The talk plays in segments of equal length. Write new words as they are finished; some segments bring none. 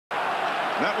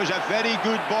That was a very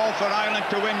good ball for Ireland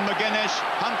to win. McGuinness,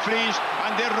 Humphreys,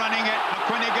 and they're running it.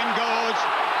 O'Cuinneagain goes.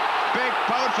 Big,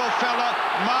 powerful fella.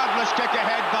 Marvellous kick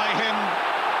ahead by him.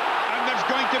 And there's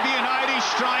going to be an Irish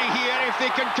try here if they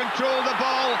can control the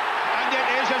ball. And it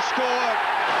is a score.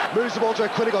 Moves the ball to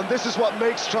O'Cuinneagain. This is what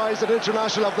makes tries at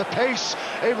international, of the pace,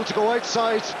 able to go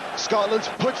outside Scotland,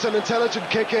 puts an intelligent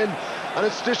kick in, and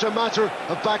it's just a matter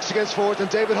of backs against forwards. And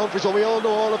David Humphreys, well, we all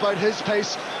know all about his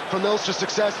pace from the Ulster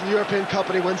success in the European Cup,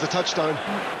 and he wins the touchdown.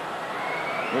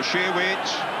 O'Shea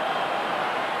waits.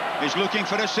 He's looking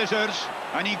for a scissors,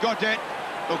 and he got it.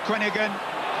 O'Cuinneagain.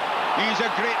 He's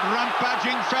a great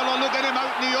rampaging fellow. Look at him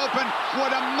out in the open.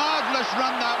 What a marvellous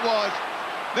run that was.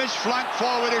 This flank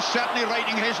forward is certainly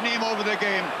writing his name over the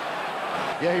game.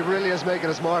 Yeah, he really is making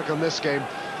his mark on this game.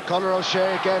 Conor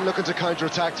O'Shea again looking to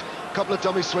counter-attack. A couple of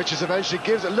dummy switches, eventually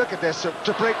gives it, look at this,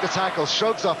 to break the tackle,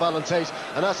 shrugs off Alan Tate,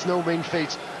 and that's no mean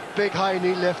feat. Big high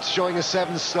knee lift, showing his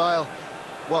sevens style.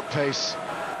 What pace.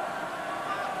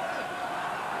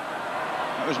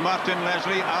 That was Martin,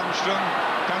 Leslie, Armstrong,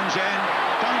 Townsend.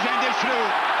 Townsend is through.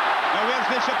 Now where's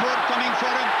the support coming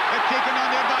for him? It's taken on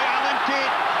there by Alan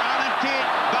Tate. Alan Tate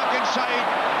back inside.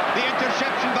 The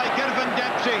interception by Girvan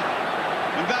Dempsey.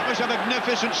 And that was a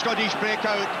magnificent Scottish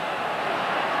breakout.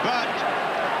 But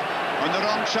on the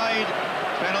wrong side,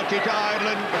 penalty to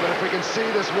Ireland. But if we can see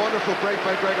this wonderful break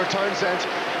by Gregor Townsend,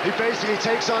 he basically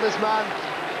takes on his man.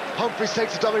 Humphreys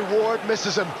takes a dummy, Ward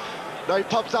misses him. Now he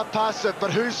pops that past it,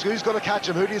 but who's going to catch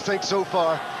him? Who do you think so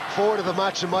far? Forward of the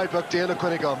match in my book, Dion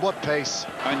O'Cuinneagain. What pace.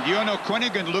 And Dion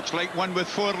O'Cuinneagain looks like one with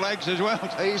 4 legs as well.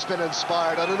 He's been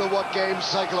inspired. I don't know what games,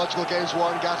 psychological games,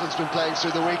 Warren Gatlin's been playing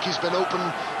through the week. He's been open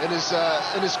in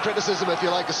his criticism, if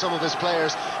you like, of some of his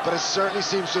players, but it certainly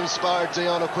seems to inspire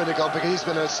Dion O'Cuinneagain, because he's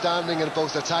been outstanding in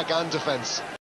both attack and defence.